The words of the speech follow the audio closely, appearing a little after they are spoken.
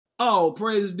All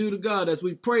praise due to God as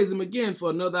we praise him again for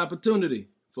another opportunity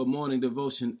for morning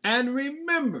devotion. And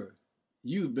remember,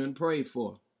 you've been prayed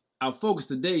for. Our focus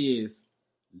today is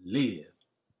live.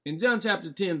 In John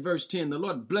chapter 10, verse 10, the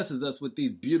Lord blesses us with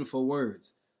these beautiful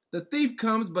words. The thief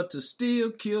comes but to steal,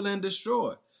 kill, and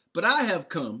destroy. But I have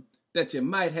come that you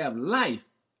might have life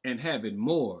and have it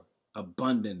more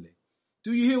abundantly.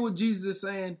 Do you hear what Jesus is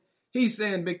saying? He's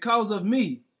saying, because of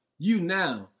me, you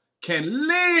now can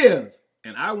live.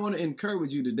 And I want to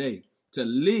encourage you today to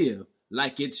live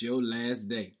like it's your last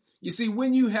day. You see,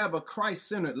 when you have a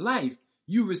Christ-centered life,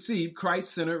 you receive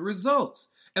Christ-centered results.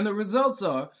 And the results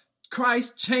are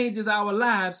Christ changes our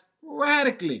lives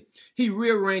radically. He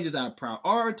rearranges our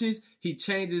priorities. He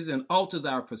changes and alters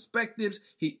our perspectives.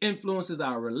 He influences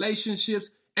our relationships.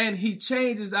 And he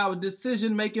changes our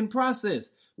decision-making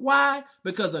process. Why?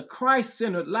 Because a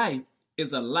Christ-centered life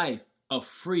is a life of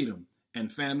freedom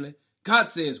and family. God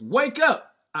says, wake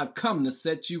up, I've come to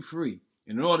set you free.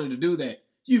 In order to do that,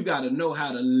 you've got to know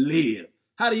how to live.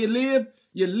 How do you live?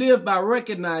 You live by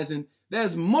recognizing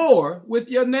there's more with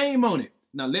your name on it.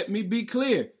 Now, let me be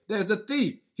clear. There's a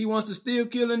thief. He wants to steal,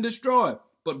 kill, and destroy.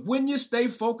 But when you stay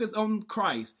focused on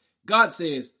Christ, God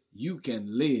says you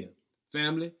can live.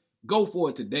 Family, go for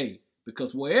it today,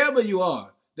 because wherever you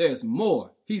are, there's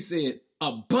more. He said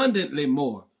abundantly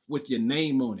more with your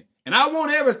name on it. And I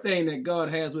want everything that God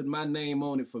has with my name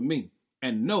on it for me.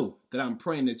 And know that I'm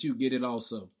praying that you get it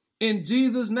also. In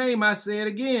Jesus' name, I say it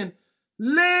again.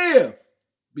 Live.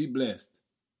 Be blessed.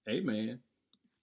 Amen.